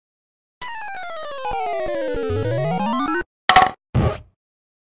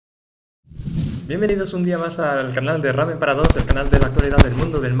Bienvenidos un día más al canal de Ramen para Dos, el canal de la actualidad del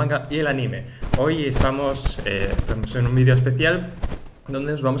mundo del manga y el anime. Hoy estamos en un vídeo especial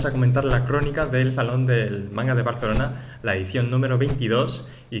donde os vamos a comentar la crónica del Salón del Manga de Barcelona, la edición número 22,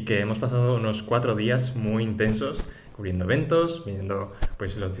 y que hemos pasado unos 4 días muy intensos cubriendo eventos, viendo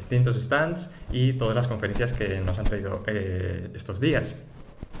pues los distintos stands y todas las conferencias que nos han traído estos días.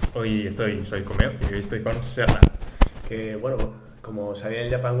 Hoy soy Comeo y hoy estoy con Serna. Que bueno, como salía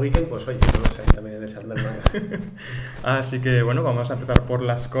el Japan Weekend, pues oye, vamos a ir también en el Salón del Manga. Así que bueno, vamos a empezar por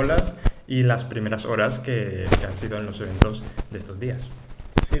las colas y las primeras horas que han sido en los eventos de estos días.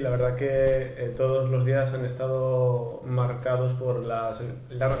 Sí, la verdad que todos los días han estado marcados por las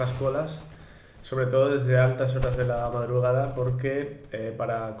largas colas, sobre todo desde altas horas de la madrugada, porque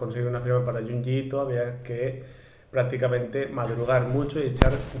para conseguir una firma para Junji Ito había que prácticamente madrugar mucho y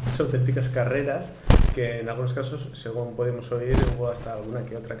echar unas auténticas carreras, que en algunos casos, según podemos oír, hubo hasta alguna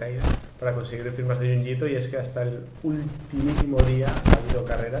que otra caída para conseguir firmas de Junji Ito, y es que hasta el ultimísimo día ha habido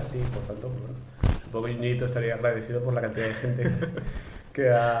carreras y por tanto, pues, bueno, supongo que Junji Ito estaría agradecido por la cantidad de gente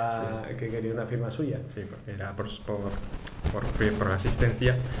que quería una firma suya. Sí, porque era por la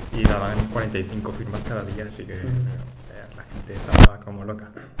asistencia y daban 45 firmas cada día, así que la gente estaba como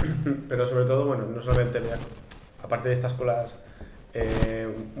loca. Pero sobre todo, bueno, no solamente aparte de estas colas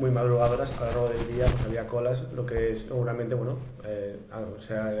muy madrugadoras, a lo largo del día pues había colas, lo que seguramente, bueno,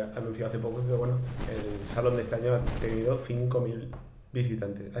 se ha anunciado hace poco que, bueno, el salón de este año ha tenido 5.000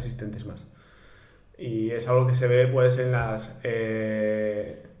 asistentes más. Y es algo que se ve pues en las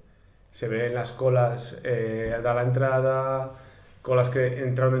colas a la entrada, colas que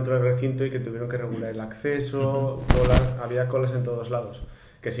entraron dentro del recinto y que tuvieron que regular el acceso, había colas en todos lados,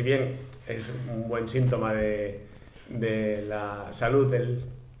 que si bien es un buen síntoma de la salud del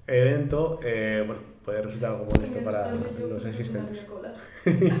evento, bueno, puede resultar algo molesto para los asistentes.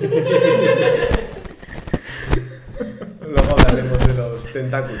 Luego hablaremos de los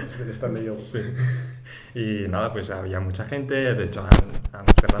tentáculos del stand de yoga. Sí. Y nada, pues había mucha gente, de hecho han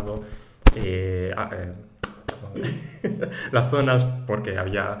cerrado las zonas porque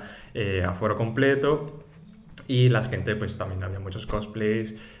había aforo completo, y la gente pues también había muchos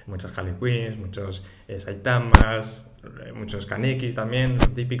cosplays, muchas Harley Quinns, muchos Saitamas, muchos Kanekis también, lo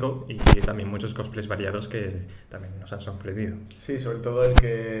típico, y también muchos cosplays variados que también nos han sorprendido. Sí, sobre todo el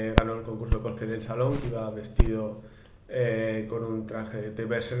que ganó el concurso de cosplay del salón, que iba vestido con un traje de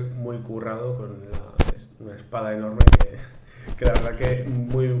Berserk muy currado, con una espada enorme, que la verdad que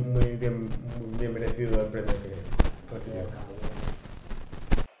muy bien merecido el premio que recibió.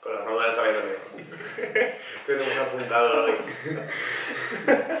 Con la ropa del cabello tenemos apuntado hoy.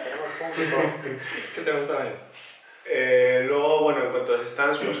 ¿Qué te gusta bien? Luego, bueno, en cuanto a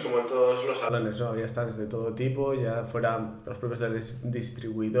stands, pues como en todos los salones, ¿no? Había stands de todo tipo, ya fueran los propios de las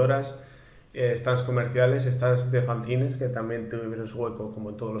distribuidoras, stands comerciales, stands de fanzines, que también tuvieron su hueco como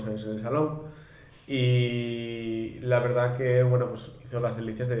en todos los años en el salón. Y la verdad que, bueno, pues hizo las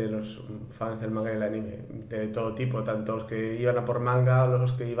delicias de los fans del manga y el anime, de todo tipo, tanto los que iban a por manga,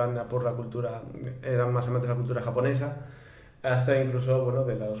 los que iban a por la cultura, eran más amantes de la cultura japonesa, hasta incluso, bueno,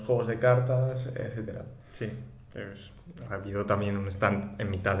 de los juegos de cartas, etcétera. Sí, ha habido también un stand en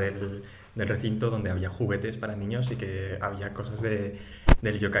mitad del recinto donde había juguetes para niños y que había cosas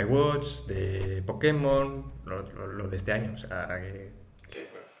del Yokai Watch, de Pokémon, lo de este año, o sea que...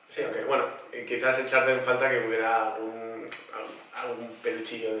 Sí, aunque bueno, quizás echarte en falta que hubiera algún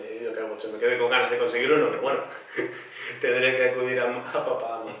peluchillo de Yokai Watch. Me quedé con ganas de conseguir uno, pero bueno, tendré que acudir a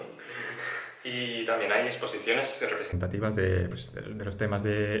papá. Y también hay exposiciones representativas de los temas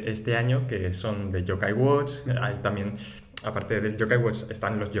de este año, que son de Yokai Watch. Hay también, aparte del Yokai Watch,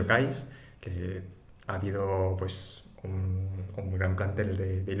 están los Yokais, que ha habido pues un gran plantel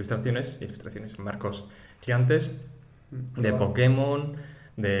de ilustraciones, marcos gigantes, de Pokémon,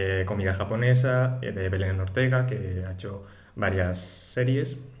 de comida japonesa, de Belén Ortega, que ha hecho varias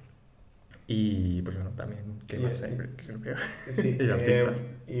series, y pues bueno, también, ¿qué más hay? Sí, y artistas.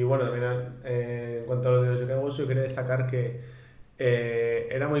 Y bueno, también en cuanto a lo de los Yokai Watch, yo quería destacar que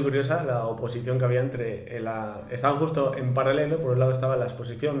era muy curiosa la oposición que había entre... estaban justo en paralelo. Por un lado estaba la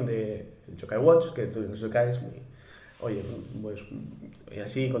exposición de Yokai Watch, que los yokais muy... Oye, pues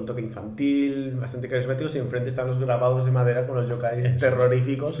así, con toque infantil, bastante carismáticos, y enfrente están los grabados de madera con los yokais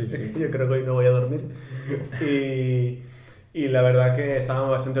terroríficos. Sí, sí. Yo creo que hoy no voy a dormir. Y la verdad que estaba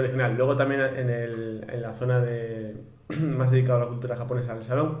bastante original. Luego también en la zona más dedicada a la cultura japonesa del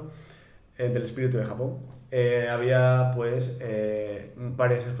salón, del espíritu de Japón, había pues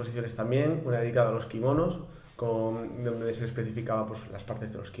varias exposiciones también, una dedicada a los kimonos, donde se especificaba pues las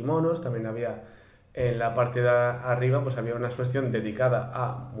partes de los kimonos. También había En la parte de arriba pues había una exposición dedicada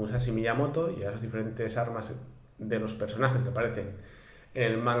a Musashi Miyamoto y a las diferentes armas de los personajes que aparecen en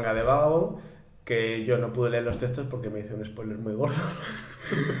el manga de Vagabond, que yo no pude leer los textos porque me hice un spoiler muy gordo.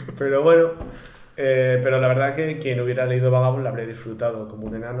 Pero bueno, pero la verdad que quien hubiera leído Vagabond la habría disfrutado como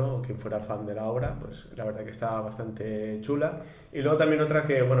un enano, o quien fuera fan de la obra, pues la verdad que está bastante chula. Y luego también otra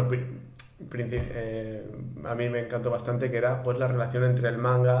que, bueno, a mí me encantó bastante, que era pues la relación entre el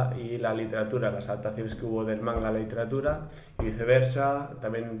manga y la literatura, las adaptaciones que hubo del manga a la literatura y viceversa.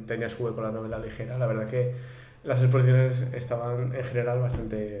 También tenía su hueco la novela ligera. La verdad que las exposiciones estaban en general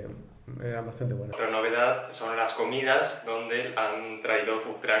eran bastante buenas. Otra novedad son las comidas, donde han traído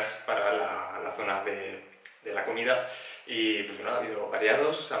food trucks para la zona de la comida. Y pues bueno, ha habido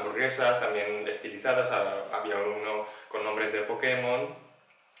variados, hamburguesas también estilizadas, había uno con nombres de Pokémon.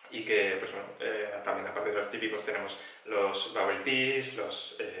 Y que, pues bueno, también aparte de los típicos tenemos los bubble teas,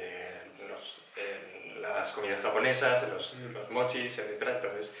 las comidas japonesas, los mochis, etc.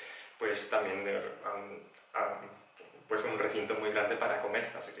 Entonces, pues también han puesto un recinto muy grande para comer.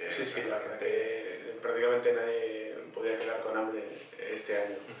 Así que Sí, la verdad que prácticamente nadie podía quedar con hambre este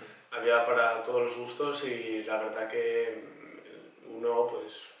año. Había para todos los gustos y la verdad que uno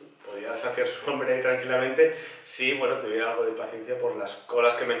pues podía saciar su hambre tranquilamente si bueno, tuviera algo de paciencia por las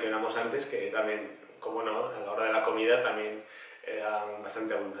colas que mencionamos antes, que también, como no, a la hora de la comida también eran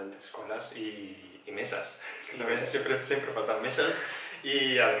bastante abundantes. Colas y mesas. Siempre faltan mesas.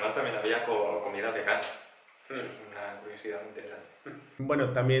 Y además también había comida vegana. Es una curiosidad muy interesante. Bueno,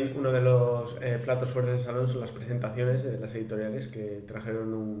 también uno de los platos fuertes del salón son las presentaciones de las editoriales, que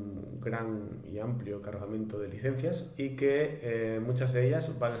trajeron un gran y amplio cargamento de licencias y que muchas de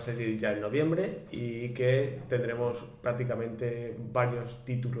ellas van a salir ya en noviembre y que tendremos prácticamente varios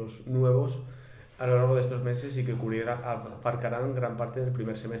títulos nuevos a lo largo de estos meses y que abarcarán gran parte del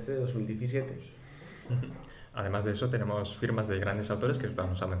primer semestre de 2017. Además de eso tenemos firmas de grandes autores que os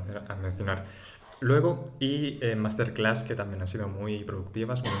vamos a mencionar luego y masterclass que también han sido muy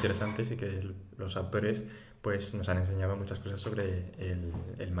productivas, muy interesantes y que los autores pues nos han enseñado muchas cosas sobre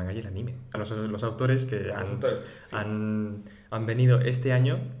el manga y el anime. A los autores que han venido este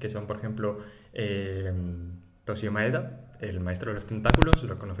año, que son por ejemplo Toshio Maeda, el maestro de los tentáculos,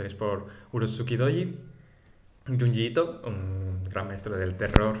 lo conoceréis por Urotsuki Doji, Junji Ito, un gran maestro del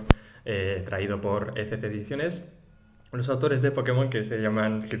terror traído por XXII Ediciones. Los autores de Pokémon, que se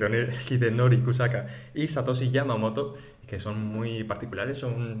llaman Hidenori Kusaka y Satoshi Yamamoto, que son muy particulares,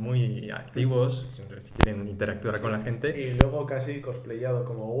 son muy activos, si quieren interactuar con la gente. Y luego casi cosplayado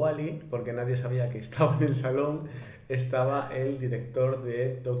como Wally, porque nadie sabía que estaba en el salón, estaba el director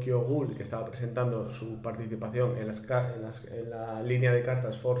de Tokyo Ghoul, que estaba presentando su participación en la línea de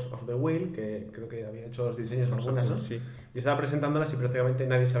cartas Force of the Will, que creo que había hecho los diseños algunas, ¿no? Sí. Y estaba presentándolas y prácticamente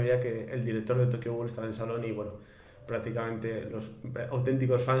nadie sabía que el director de Tokyo Ghoul estaba en el salón y bueno, prácticamente los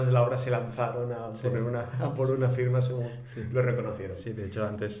auténticos fans de la obra se lanzaron a por una firma según lo reconocieron. Sí, de hecho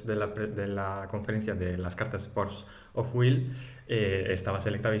antes de la conferencia de las cartas Force of Will estaba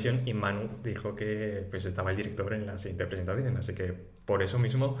Selecta Vision y Manu dijo que pues estaba el director en la siguiente presentación, así que por eso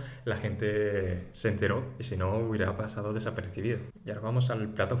mismo la gente se enteró y si no hubiera pasado desapercibido. Y ahora vamos al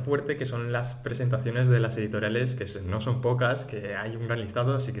plato fuerte, que son las presentaciones de las editoriales, que no son pocas, que hay un gran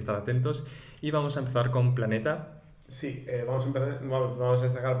listado, así que estad atentos. Y vamos a empezar con Planeta. Sí, vamos a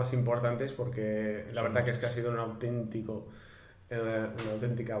destacar las más importantes porque la verdad que es que ha sido una auténtica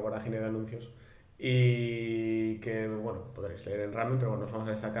vorágine de anuncios y que, bueno, podréis leer en Ramen, pero bueno, nos vamos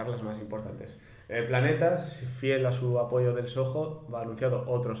a destacar las más importantes. Planetas, fiel a su apoyo del Shoujo, va anunciado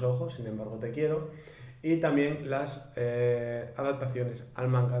Otros Ojos, sin embargo te quiero, y también las adaptaciones al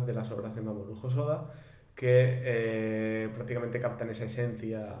manga de las obras de Mamoru Hosoda, que prácticamente captan esa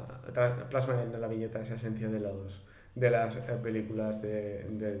esencia, plasman en la viñeta esa esencia de las películas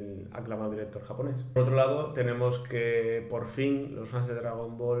del aclamado director japonés. Por otro lado, tenemos que por fin los fans de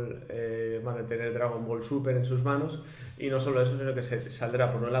Dragon Ball van a tener Dragon Ball Super en sus manos, y no solo eso, sino que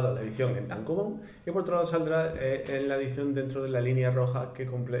saldrá por un lado la edición en tankobon y por otro lado saldrá en la edición dentro de la línea roja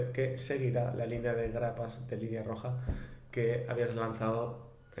que seguirá la línea de grapas de línea roja que habías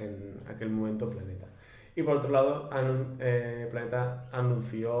lanzado en aquel momento Planeta. Y por otro lado, Planeta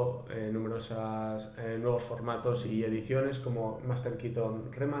anunció nuevos formatos y ediciones como Master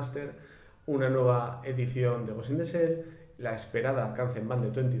Keaton Remaster, una nueva edición de Ghost in the Shell, la esperada Kanzenban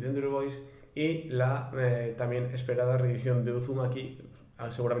de 20th Century Boys y la también esperada reedición de Uzumaki,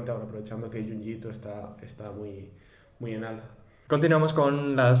 seguramente ahora aprovechando que Junji Ito está muy, muy en alza. Continuamos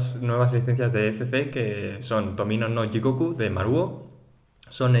con las nuevas licencias de FC, que son Tomino no Jigoku de Maruo,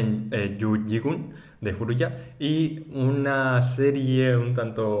 Sonen Yu Jigun de Furuya, y una serie un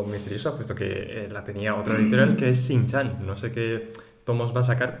tanto misteriosa, puesto que la tenía otra editorial, que es Shin-chan. No sé qué tomos va a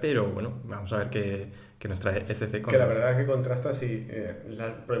sacar, pero bueno, vamos a ver qué nos trae ECC con... Que la verdad que contrasta, sí,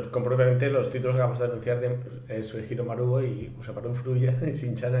 con propiamente los títulos que acabamos de anunciar de Suehiro Marugo y Usamaru Furuya y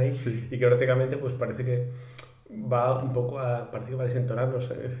Shin-chan ahí, Sí. y que prácticamente pues parece que va un poco parece que va a desentonarnos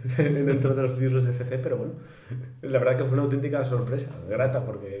dentro de los títulos de CC, pero bueno, la verdad que fue una auténtica sorpresa, grata,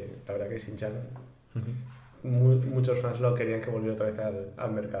 porque la verdad que Shin-chan, muchos fans lo querían que volviera otra vez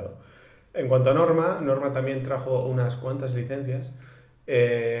al mercado. En cuanto a Norma también trajo unas cuantas licencias,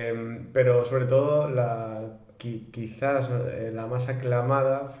 pero sobre todo quizás la más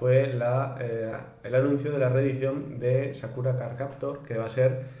aclamada fue el anuncio de la reedición de Sakura Card Captor, que va a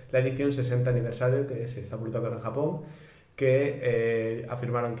ser la edición 60 aniversario, que se está publicando en Japón, que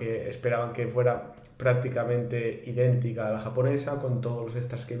afirmaron que esperaban que fuera prácticamente idéntica a la japonesa, con todos los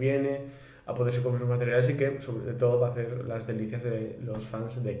extras que viene, a poderse con sus materiales, y que sobre todo va a hacer las delicias de los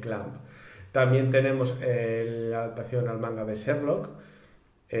fans de Clamp. También tenemos la adaptación al manga de Sherlock,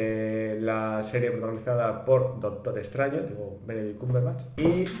 la serie protagonizada por Doctor Extraño, tipo Benedict Cumberbatch,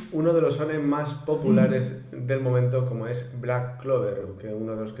 y uno de los shonen más populares del momento, como es Black Clover, que es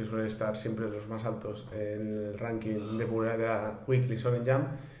uno de los que suele estar siempre los más altos en el ranking de popularidad de la Weekly Shonen Jump,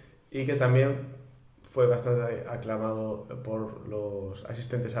 y que también fue bastante aclamado por los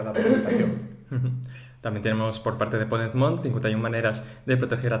asistentes a la presentación. También tenemos por parte de Ponentmon 51 maneras de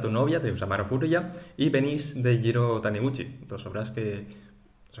proteger a tu novia, de Usamaru Furuya, y Venice, de Jiro Taniguchi, dos obras que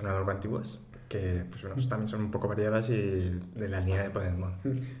son algo antiguas, que pues, bueno, también son un poco variadas y de la línea de Ponentmon.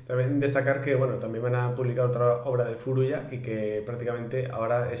 También destacar que bueno, también van a publicar otra obra de Furuya, y que prácticamente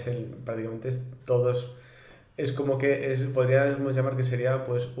ahora es como que podríamos llamar que sería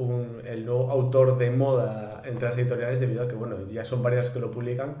pues el nuevo autor de moda entre las editoriales, debido a que bueno, ya son varias que lo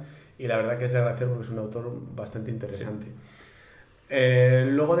publican, y la verdad que es de agradecer porque es un autor bastante interesante. Sí.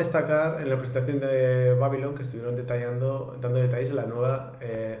 Luego destacar en la presentación de Babylon, que estuvieron dando detalles de la nueva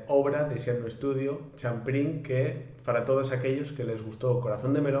obra de Siano Studio, Champrin, que para todos aquellos que les gustó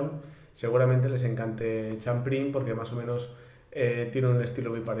Corazón de Melón, seguramente les encante Champrin, porque más o menos tiene un estilo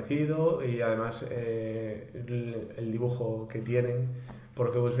muy parecido, y además el dibujo que tienen, por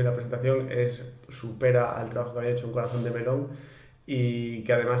lo que hemos visto en la presentación, supera al trabajo que había hecho en Corazón de Melón, y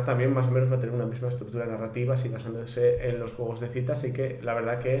que además también más o menos va a tener una misma estructura narrativa, así basándose en los juegos de citas. Y que la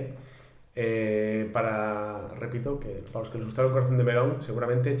verdad que repito, que para los que les gustaron Corazón de Melón,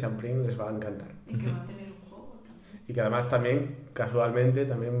 seguramente Champrin les va a encantar. Y que va a tener un juego también. Y que además también, casualmente,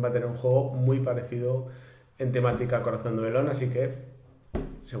 también va a tener un juego muy parecido en temática a Corazón de Melón, así que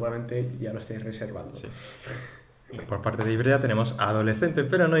seguramente ya lo estáis reservando. Sí. Por parte de Ibrea tenemos Adolescente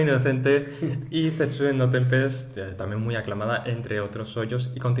pero no inocente, y Zetsuen no Tempest, también muy aclamada, entre otros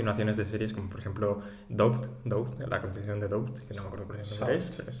hoyos y continuaciones de series como por ejemplo Doubt, la continuación de Doubt, que no me acuerdo por ejemplo qué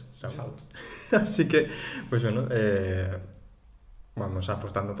es, pero es Shout. Así que, pues bueno, vamos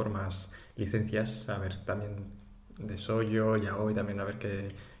apostando por más licencias, a ver también de Shoujo, Yaoi, también a ver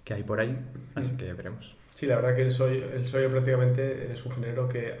qué hay por ahí, así que veremos. Sí, la verdad que el shoujo prácticamente es un género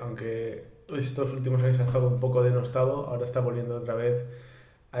que, aunque estos últimos años ha estado un poco denostado, ahora está volviendo otra vez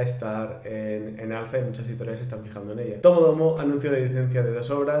a estar en alza, y muchas editoriales se están fijando en ella. Tomodomo anunció la licencia de 2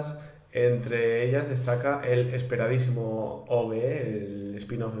 obras, entre ellas destaca el esperadísimo OVE, el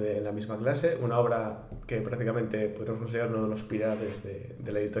spin-off de la misma clase, una obra que prácticamente podemos considerar uno de los pilares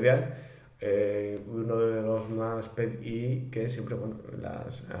de la editorial, uno de los más y que siempre, bueno,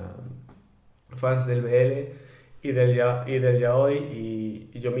 las fans del BL y del yaoi,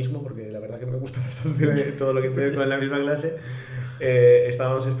 y yo mismo, porque la verdad que me gusta bastante todo lo que tiene con la misma clase,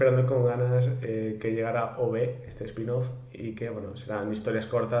 estábamos esperando con ganas que llegara OV, este spin-off, y que bueno, serán historias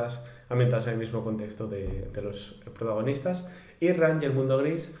cortas ambientadas en el mismo contexto de los protagonistas. Y Ran y el mundo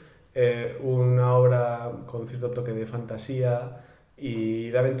gris, una obra con cierto toque de fantasía y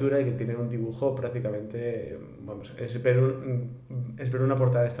de aventura, y que tiene un dibujo prácticamente, vamos, es ver una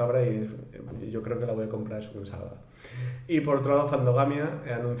portada de esta obra y yo creo que la voy a comprar según salga. Y por otro lado, Fandogamia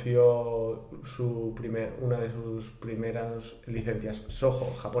anunció una de sus primeras licencias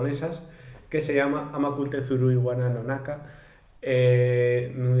Shoujo japonesas, que se llama Amakulte Tsuru Iwana no Naka.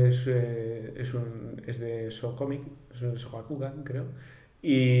 Es de Show Comic, es un Shogakukan, creo.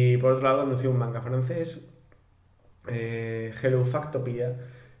 Y por otro lado anunció un manga francés, Hello Factopia,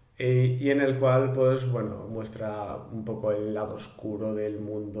 y en el cual pues bueno, muestra un poco el lado oscuro del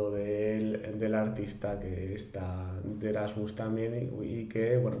mundo del artista, que está de Erasmus también, y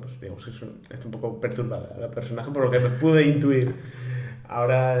que bueno, pues digamos que está un poco perturbada la personaje, por lo que pude intuir.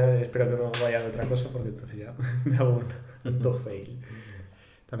 Ahora espero que no vaya a otra cosa, porque entonces ya me hago un top fail.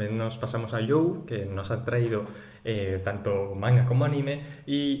 También nos pasamos a Joe, que nos ha traído tanto manga como anime,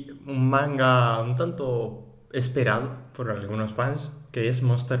 y un manga un tanto esperado por algunos fans, que es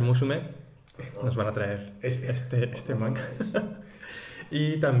Monster Musume. Nos van a traer este manga.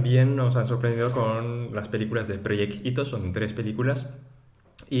 Y también nos han sorprendido con las películas de Project Ito, son 3 películas,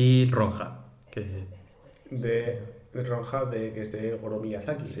 y Ronja, que... de Ronja, que es de Goro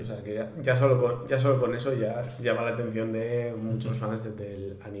Miyazaki. Sí. O sea, que ya solo con eso ya llama la atención de muchos fans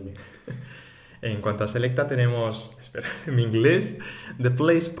del anime. En cuanto a Selecta tenemos, espera, en inglés, The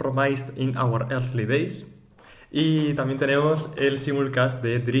Place Promised in Our Earthly Days. Y también tenemos el simulcast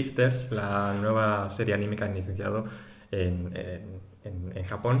de Drifters, la nueva serie anime que han licenciado en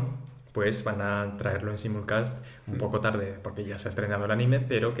Japón. Pues van a traerlo en simulcast un poco tarde, porque ya se ha estrenado el anime,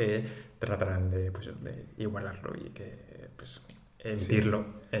 pero que tratarán de igualarlo y que pues, emitirlo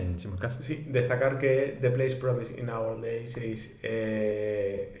en simulcast. Sí, destacar que The Place Promised in Our Days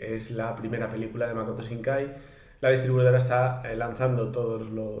es la primera película de Makoto Shinkai. La distribuidora está lanzando todas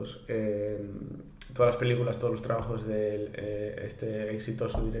las películas, todos los trabajos de este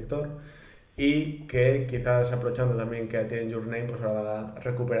exitoso director, y que quizás aprovechando también que tienen Your Name, pues ahora van a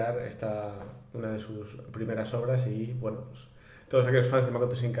recuperar una de sus primeras obras, y bueno, pues todos aquellos fans de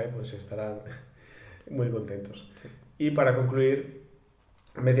Makoto Shinkai pues estarán muy contentos. Sí. Y para concluir,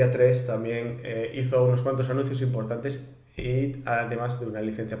 Media 3 también hizo unos cuantos anuncios importantes, y además de una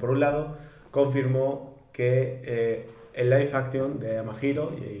licencia por un lado, confirmó que el live action de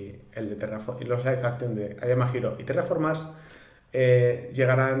Ayamahiro y los live action de Ayamahiro y Terraformars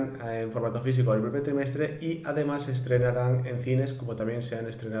llegarán en formato físico el primer trimestre, y además se estrenarán en cines, como también se han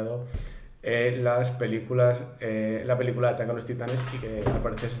estrenado las películas, la película Ataque a los Titanes, y que al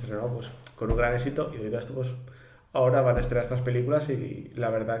parecer se estrenó pues, con un gran éxito, y debido a esto pues, ahora van a estrenar estas películas, y la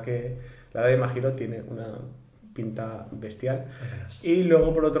verdad que la de Ayamahiro tiene una pinta bestial. Y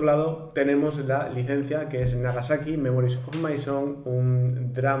luego por otro lado tenemos la licencia que es Nagasaki Memories of My Son,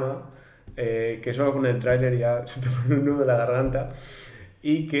 un drama que solo con el tráiler ya se te pone un nudo en la garganta,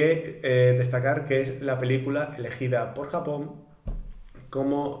 y que destacar que es la película elegida por Japón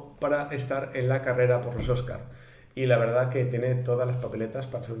como para estar en la carrera por los Oscar, y la verdad que tiene todas las papeletas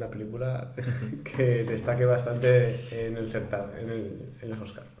para ser una película que destaque bastante en los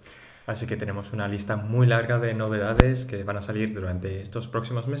Oscar. Así que tenemos una lista muy larga de novedades que van a salir durante estos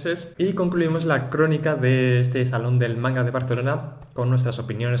próximos meses. Y concluimos la crónica de este Salón del Manga de Barcelona con nuestras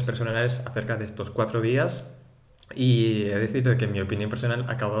opiniones personales acerca de estos 4 días. Y he de decir que mi opinión personal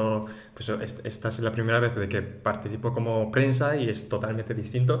acabó, pues esta es la primera vez de que participo como prensa, y es totalmente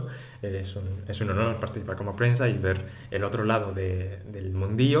distinto. Es un honor participar como prensa y ver el otro lado del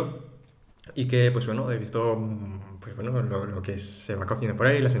mundillo. Y que, pues bueno, he visto pues bueno, lo que se va cociendo por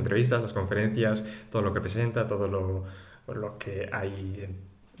ahí, las entrevistas, las conferencias, todo lo que presenta, todo lo que hay.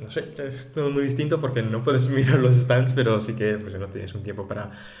 No sé, es todo muy distinto porque no puedes mirar los stands, pero sí que pues, no tienes un tiempo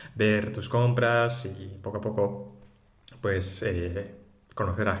para ver tus compras y poco a poco pues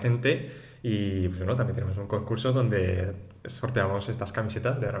conocer a gente. Y pues bueno, también tenemos un concurso donde sorteamos estas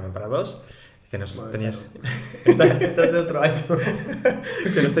camisetas de Ramen para 2. Que nos teníais... Esto es de otro año.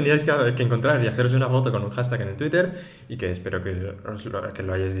 Que nos teníais que encontrar y haceros una foto con un hashtag en el Twitter, y que espero que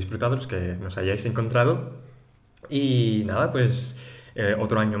lo hayáis disfrutado, los que nos hayáis encontrado. Y nada, pues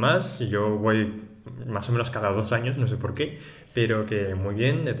otro año más. Yo voy más o menos cada 2 años, no sé por qué, pero que muy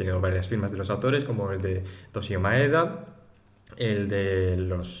bien. He tenido varias firmas de los autores, como el de Toshio Maeda, el de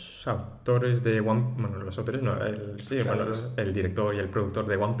los autores de el director y el productor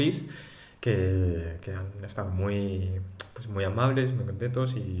de One Piece, que han estado muy amables, muy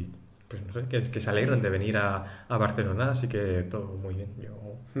contentos, y pues no sé, que se alegran de venir a Barcelona, así que todo muy bien.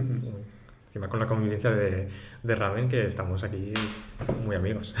 Yo encima con la convivencia de Ramen, que estamos aquí muy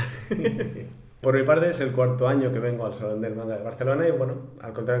amigos. Por mi parte es el 4º año que vengo al Salón del Manga de Barcelona, y bueno,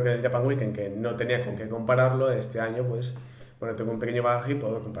 al contrario que en el Japan Week, en que no tenía con qué compararlo, este año pues bueno, tengo un pequeño bagaje y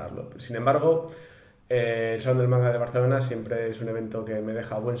puedo compararlo. Sin embargo, el Salón del Manga de Barcelona siempre es un evento que me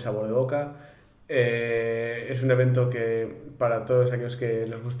deja buen sabor de boca. Es un evento que para todos aquellos que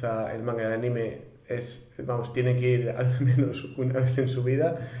les gusta el manga y el anime tienen que ir al menos una vez en su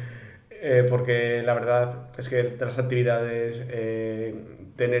vida, porque la verdad es que de las actividades,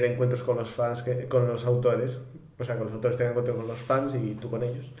 tener encuentros con los fans, con los autores, o sea, con los autores tengan encuentros con los fans y tú con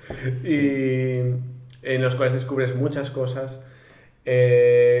ellos, y en los cuales descubres muchas cosas.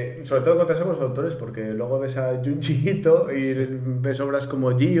 Sobre todo encontrarse con los autores, porque luego ves a Junji Ito y ves obras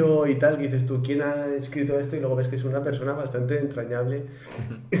como Gio y tal, y dices tú, ¿quién ha escrito esto? Y luego ves que es una persona bastante entrañable.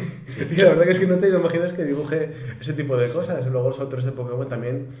 Y la verdad que es que no te imaginas que dibuje ese tipo de cosas. Luego los autores de Pokémon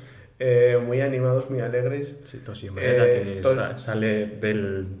también muy animados, muy alegres. Sí, Toshi Umeda, que sale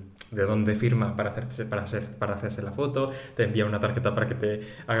de donde firma para hacerse la foto, te envía una tarjeta para que te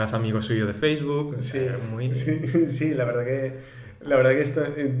hagas amigo suyo de Facebook. Sí, Muy... sí, la verdad que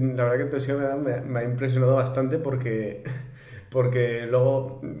Toshi Umeda me ha impresionado bastante porque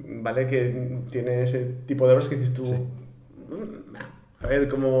luego, vale, que tiene ese tipo de obras que dices tú, Sí. A ver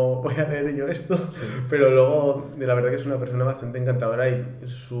cómo voy a leer yo esto, Sí. pero luego la verdad que es una persona bastante encantadora y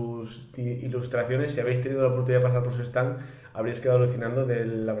sus ilustraciones, si habéis tenido la oportunidad de pasar por su stand, habréis quedado alucinando de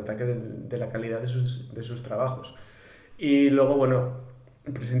la verdad que de la calidad de sus trabajos. Y luego, bueno,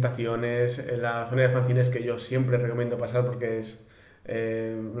 presentaciones, en la zona de fanzines que yo siempre recomiendo pasar porque es...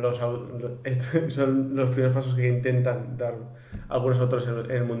 estos son los primeros pasos que intentan dar algunos autores en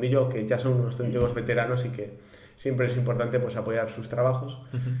el mundillo que ya son unos auténticos veteranos y que siempre es importante pues apoyar sus trabajos.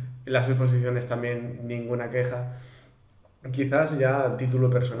 Las exposiciones también, ninguna queja. Quizás ya a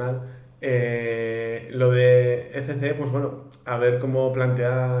título personal, lo de ECC, pues bueno, a ver cómo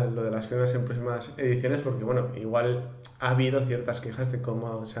plantea lo de las firmas en próximas ediciones, porque bueno, igual ha habido ciertas quejas de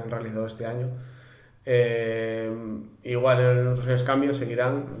cómo se han realizado este año. Igual en otros años cambios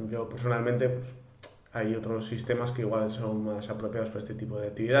seguirán. Yo personalmente pues, hay otros sistemas que igual son más apropiados para este tipo de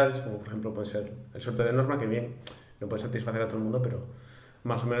actividades, como por ejemplo puede ser el sorteo de norma, que bien, no puede satisfacer a todo el mundo, pero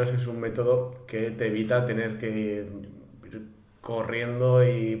más o menos es un método que te evita tener que ir corriendo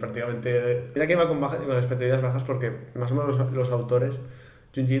y prácticamente... Mira que iba con expectativas bajas porque más o menos los autores,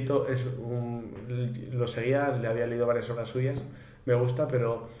 Junji Ito lo seguía, le había leído varias obras suyas, me gusta,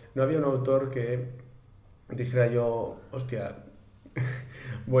 pero no había un autor que dijera yo, hostia,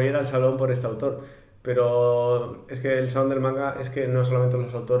 voy a ir al salón por este autor. Pero es que el salón del manga es que no solamente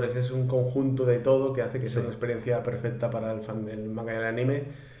los autores, es un conjunto de todo que hace que sea una experiencia perfecta para el fan del manga y el anime,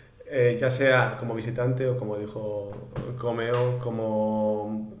 ya sea como visitante o como dijo Komeo,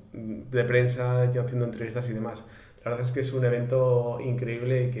 como de prensa, ya haciendo entrevistas y demás. La verdad es que es un evento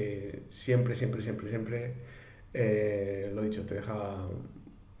increíble y que siempre, lo dicho, te deja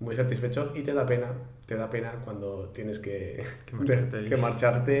muy satisfecho y te da pena cuando tienes que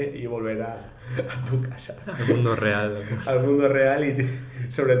marcharte y volver a tu casa. Al mundo real. Al mundo real y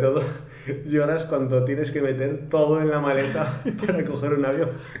sobre todo lloras cuando tienes que meter todo en la maleta para coger un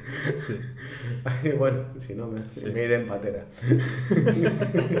avión. Sí. Y bueno, si no, me iré en patera.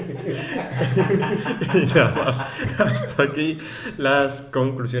 Y nada más. Hasta aquí las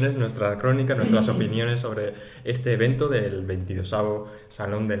conclusiones, nuestra crónica, nuestras opiniones sobre este evento del 22º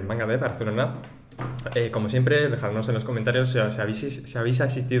Salón del Manga de Barcelona. Como siempre, dejadnos en los comentarios si habéis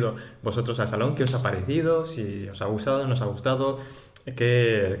asistido vosotros al salón, qué os ha parecido, si os ha gustado, no os ha gustado,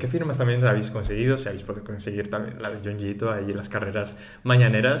 qué firmas también habéis conseguido, si habéis podido conseguir también la de Junji Ito ahí en las carreras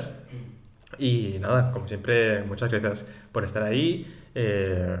mañaneras. Y nada, como siempre, muchas gracias por estar ahí.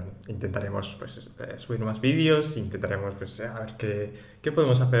 Intentaremos pues, subir más vídeos, intentaremos pues, a ver qué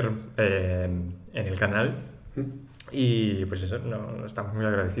podemos hacer en el canal. Y pues eso, estamos muy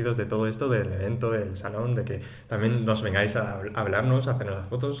agradecidos de todo esto, del evento, del salón, de que también nos vengáis a hablarnos, a hacernos las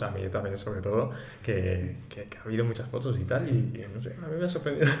fotos, a mí también sobre todo, que ha habido muchas fotos y tal, y no sé, a mí me ha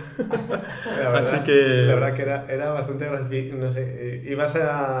sorprendido. Así que... La verdad que era bastante gracioso, no sé, ibas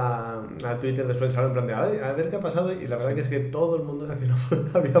a Twitter después del salón en plan de, a ver qué ha pasado, y la verdad que es que todo el mundo hacía una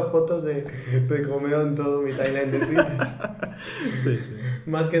foto, había fotos de Komeo en todo mi timeline de Twitter. Sí.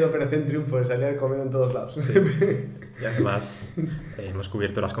 Más que en Operación Triunfo, salía de Komeo en todos lados. Sí. Y además hemos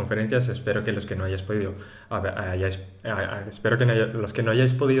cubierto las conferencias. Espero que los que no hayáis podido los que no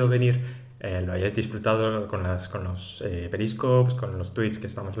hayáis podido venir lo hayáis disfrutado con los periscopes, con los tweets que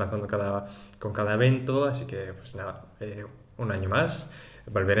estamos lanzando con cada evento. Así que pues nada, un año más.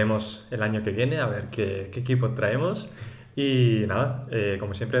 Volveremos el año que viene a ver qué equipo traemos. Y nada,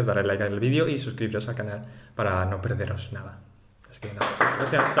 como siempre, darle like al vídeo y suscribiros al canal para no perderos nada. Así que nada,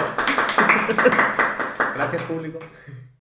 gracias, chao. Gracias, público.